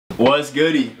What's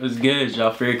goody? What's good,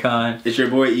 y'all? Faircon. It's your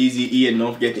boy Easy E, and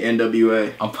don't forget the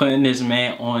NWA. I'm putting this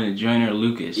man on to Joyner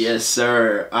Lucas. Yes,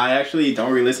 sir. I actually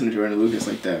don't really listen to Joyner Lucas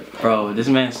like that. Bro, this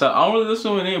man sucks. I don't really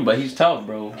listen to him, but he's tough,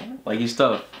 bro. Like, he's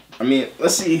tough. I mean,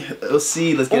 let's see. Let's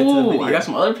get to the video. I got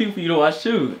some other people you to watch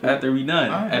too after we done.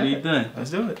 After we done.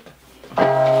 Let's do it.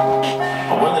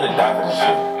 I'm willing to die for this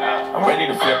shit. I'm ready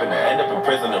to flip and end up in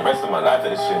prison the rest of my life for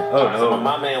this shit. Oh no. So my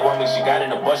mama ain't want me, she got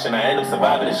an abortion, I end up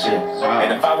surviving this shit. Wow.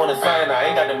 And if I want a son, I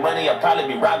ain't got the money, I'll probably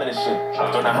be robbing this shit.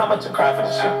 Don't know how much I cry for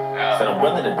this shit. Said I'm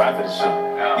willing to die for this shit.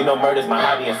 You know murder's my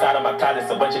hobby, inside of my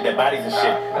closet's a bunch of dead bodies and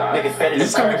shit. Niggas said it in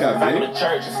church, I go to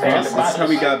church and stare at the This is how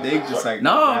we got big, just like.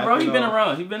 No, bro, he been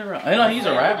around. He been around. I know he's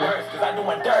a rapper.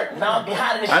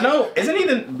 I know. Isn't he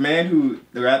the man who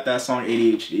rapped that song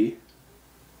ADHD?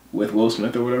 With Will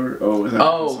Smith or whatever? Oh, was that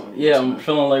Oh, yeah, I'm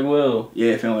feeling like Will.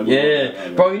 Yeah, feeling like Will.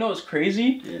 Yeah. Bro, you know what's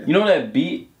crazy? Yeah. You know that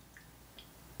beat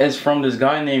is from this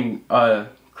guy named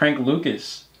Crank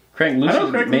Lucas. Crank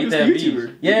Lucas made that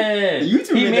beat. Yeah,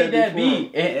 he made that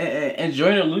beat. And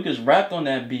Joyner Lucas rapped on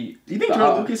that beat. Do you think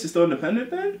Joyner Lucas is still independent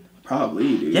then?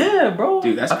 Probably, dude. Yeah, bro.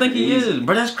 Dude, that's I think he is.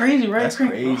 But that's crazy, right? That's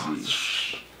crazy.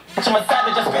 I'm a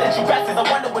savage, I spit at you bastards. I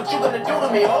wonder what you gonna do to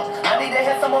me, oh. I need to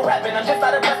hear someone rapping. I'm just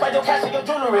not impressed by your cash and your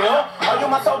jewelry, oh. Are you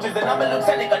my soldiers and I'm a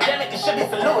lieutenant? God damn it, you should be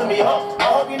saluting me, oh. I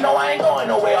hope you know I ain't going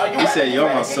nowhere. Are you? He said,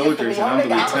 "You're my soldiers and I'm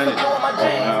the lieutenant."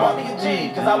 Call me a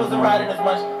G, cause I wasn't riding as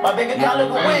much. My big account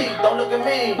look weak. Don't look at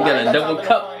me. You got a double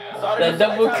cup. That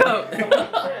double cup. You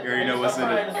already know what's in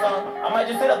it. I might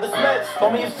just hit up the Smiths, throw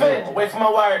me a fit, wait for my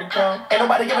wire to come. Ain't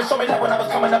nobody ever show me that when I was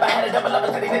coming up. I had a double up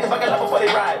until these niggas fucking love before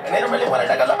they ride. And they don't really want it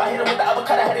like a love. I hit them with the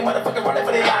uppercut. I had him motherfucking running for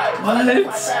their lives. What?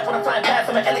 When I'm flying past,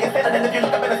 I'm an elegant standard. And if you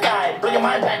look up in the sky, bring your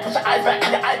mind back, push your eyes back to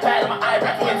your iPad. And my eye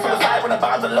wrapping into the side when the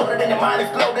bombs are loaded and your mind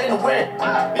exploded in the wind.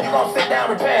 And you gon' sit down,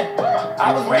 repent.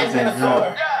 I was raised in a sewer.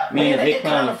 Me and Big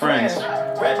Clown are friends.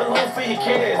 Red balloon for your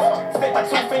kids. Stick my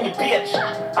tooth in your bitch.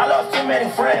 I lost too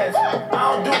many friends. I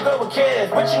don't do good with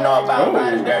kids. What you know about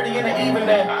riding dirty in the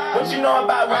evening? What you know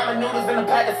about ramen noodles in a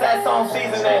pack of Saison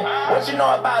seasoning? What you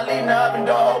know about leaving the oven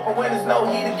door open when there's no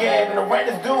heat again? And the rent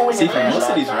is due when See, for most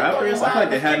of these rappers, I feel like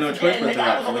they had no choice but to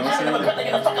rap. You know what I'm saying?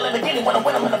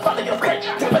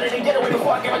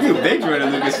 You a big Joyner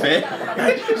Lucas fan.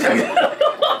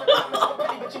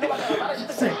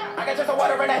 I got just a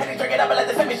water and I hit it, drink it up and let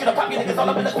the semi shoot a pop you niggas all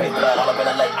up in the face, blood all up in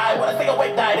the lake. I wanna see a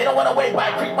wave die, they don't wanna wave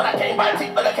by. Creep when I came by,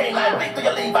 teeth like a canine, bleed through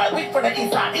your Levi, weak from the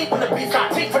east side, eat from the beast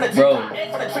side, teeth from the T-top, in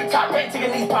from the treetop, paint to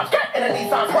your knees pop, skirt in the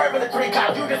Nissan, swerve in the 3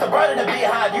 cops. You just a bird in the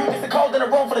beehive, you just a cold in the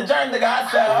room for the germ, nigga. I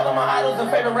said all of my idols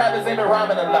and favorite rappers ain't been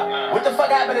rhyming a lot. What the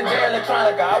fuck happened to J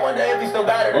Electronica? I wonder if he still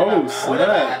got it or not.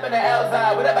 Whatever happened to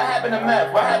Elzai? Whatever happened to Meth?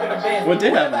 What happened to Benz?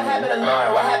 Whatever happened to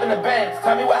Lauren? What happened to Banks?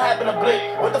 Tell me what happened to Blick?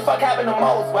 What the fuck happened to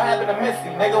Most? What happened to Missy?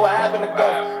 Nigga, what happened to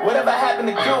Ghost? Whatever happened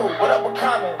to Q? What up with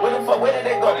Common? Where the fuck, where did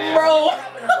they go? Bro! What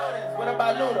happened to Bonus? What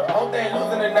about Luda? I hope they ain't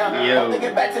losing it now. Yo. Hope they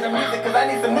get back to the music, cause I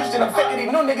need some new shit. I'm sick of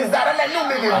these new niggas out. I let new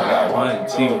niggas. I got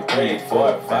 1, 2, 3,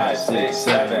 4, 5, 6,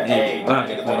 7, 8, 9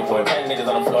 niggas on the floor, 10 niggas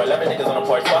on the floor, 11 niggas on the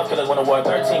porch, 12 killers on the war,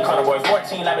 13 carnivores,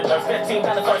 14 lavenders, 15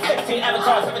 dinosaurs, 16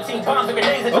 avatars, 17 bombs and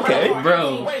grenades. Okay,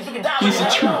 bro. He's a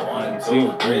true. 1,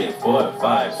 2, 3, 4,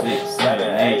 5, 6, 7,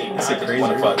 8. That's a crazy.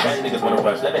 10 niggas wanna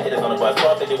rush, 11 hitters on the bus,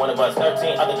 12 51 of us,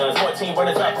 13 other guns, 14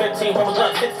 burners up, 15 rubber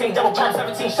guns, 16 double pump,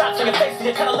 17 shots in your face to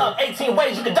your kind of love, 18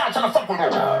 ways you can die trying to fuck with me.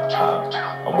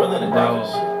 I'm willing to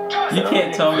die. You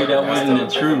can't tell me that wasn't the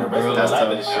truth, bro. That's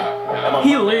tough.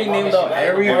 He literally named out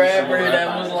every rapper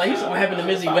that was like, what happened to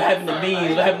Missy, what happened to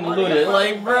Beans, what happened to Luda.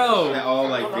 Like, bro. That all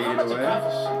like faded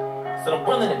away. So I'm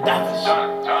willing to die for shit.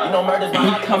 You know murder's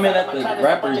He coming at the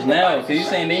rappers now, cause he's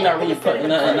saying they not really putting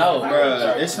nothing out.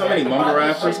 Bruh, there's so many mumble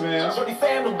rappers, man. Shorty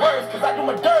saying the words, cause I do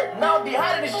my dirt. Now I'll be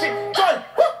hiding this shit.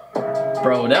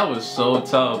 Bro, that was so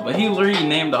tough. But he literally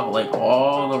named out like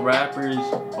all the rappers,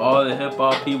 all the hip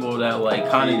hop people that like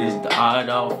kind of just died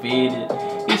out, faded.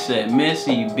 He said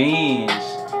Missy, Beans,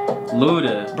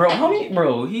 Luda. Bro, how many?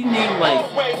 Bro, he named like,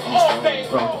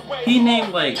 bro, he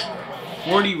named like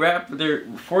 40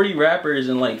 rappers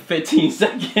in like 15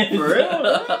 seconds. For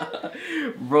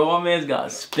real? Bro, my man's got a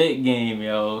spit game,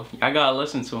 yo. I gotta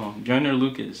listen to him. Joyner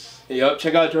Lucas. Yup,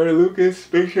 check out Joyner Lucas.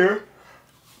 Big sure.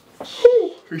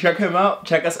 Check him out.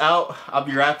 Check us out. I'll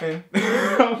be rapping.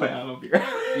 I'm gonna be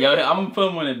rapping. Yo, I'm gonna put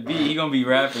him on a beat. He gonna be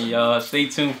rapping, y'all. Stay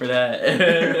tuned for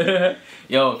that.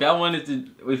 Yo, if y'all wanted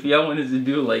to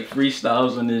do like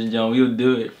freestyles on this joint, we'll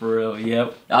do it for real.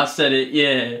 Yep, I said it.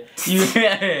 Yeah, you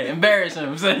embarrass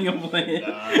him. Saying you're playing.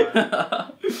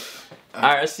 All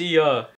right, I see y'all.